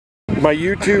my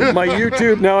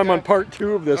YouTube. Now I'm on part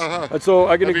 2 of this, and so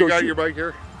I'm gonna Have go. You got your bike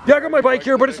here? Yeah, I got my bike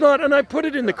here, but it's not, and I put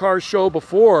it in the car show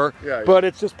before, but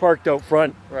it's just parked out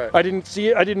front. Right. I didn't see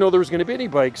it. I didn't know there was going to be any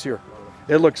bikes here.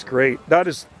 It looks great.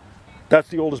 That's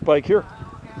the oldest bike here.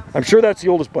 I'm sure that's the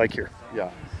oldest bike here.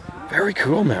 Yeah. Very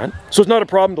cool, man. So it's not a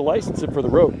problem to license it for the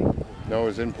road. No, it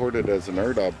was imported as an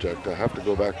art object. I have to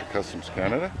go back to Customs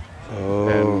Canada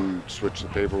and switch the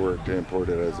paperwork to import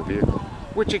it as a vehicle.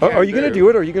 Which you can Are you going to do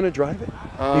it? Or are you going to drive it?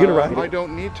 Are you going to ride it? I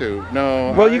don't need to.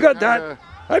 No. Well, you got that.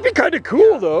 That'd be kind of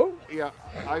cool, though. Yeah,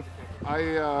 I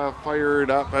fire it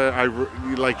up.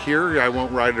 Like here, I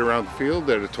won't ride it around the field.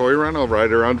 At a toy run, I'll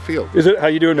ride it around the field. Is it? How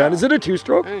you doing, man? Is it a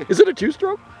 2-stroke? Hey. Is it a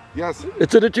 2-stroke? Yes.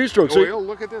 It's a 2-stroke. Oil,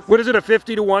 look at this. What is it? A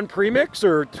 50-to-1 premix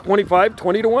or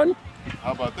 20-to-1?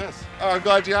 How about this? Oh, I'm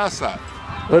glad you asked that.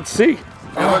 Let's see.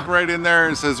 You look right in there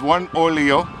and it says 1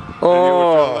 oleo. Oh, and you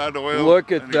would fill that oil,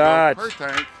 look at and you that. go per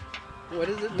tank. What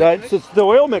is it? That's it's the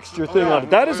oil mixture thing on it.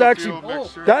 That is oil actually, fuel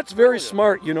mixture. that's very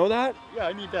smart. You know that? Yeah,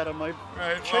 I need that on my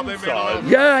Right, well, they made a lot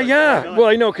Yeah, yeah. Well,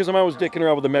 I know because I'm always dicking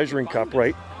around with a measuring cup,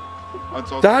 right?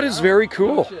 That is very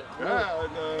cool. Yeah,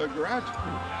 in the garage.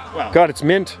 Wow. God, it's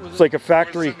mint. It's like a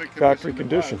factory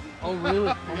condition. Oh, really?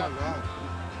 Oh, my God.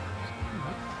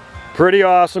 Pretty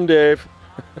awesome, Dave.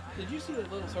 Did you see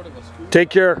that little sort of a screw? Take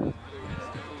care.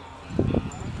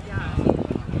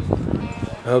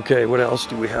 Okay, what else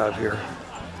do we have here?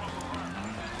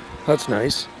 That's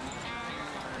nice.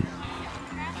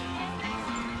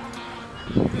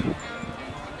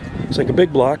 It's like a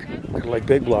big block. Kind of like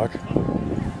big block.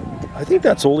 I think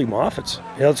that's Ole Moffat's.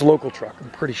 Yeah, that's a local truck, I'm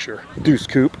pretty sure. Deuce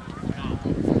Coupe.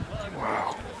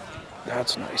 Wow.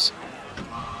 That's nice.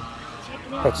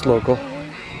 That's local.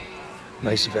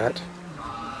 Nice vet.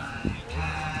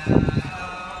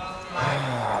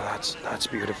 Ah, that's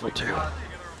beautiful too.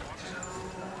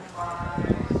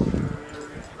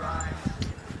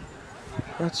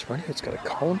 That's funny, it's got a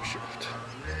column shift.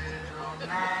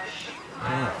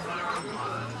 Yeah.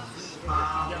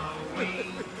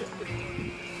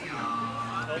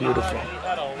 Beautiful.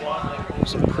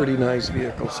 Some pretty nice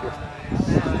vehicles here.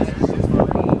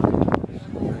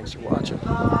 Thanks for watching.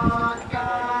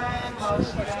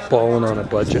 Balling on a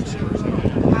budget.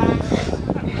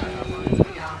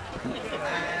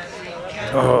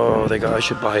 Oh, I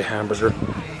should buy a hamburger.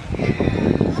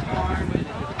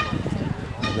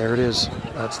 And there it is.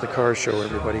 That's the car show,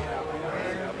 everybody.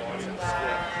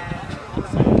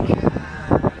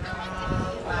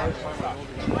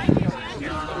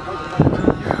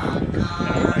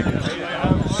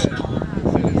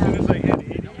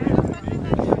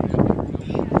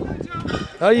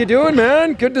 How you doing,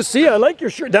 man? Good to see you. I like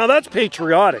your shirt. Now that's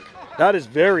patriotic. That is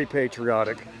very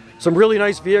patriotic. Some really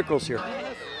nice vehicles here.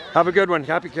 Have a good one.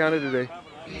 Happy Canada Day.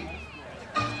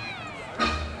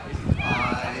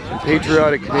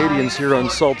 Patriotic Canadians here on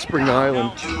Salt Spring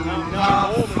Island.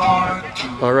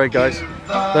 All right, guys.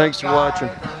 Thanks for watching.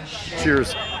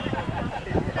 Cheers.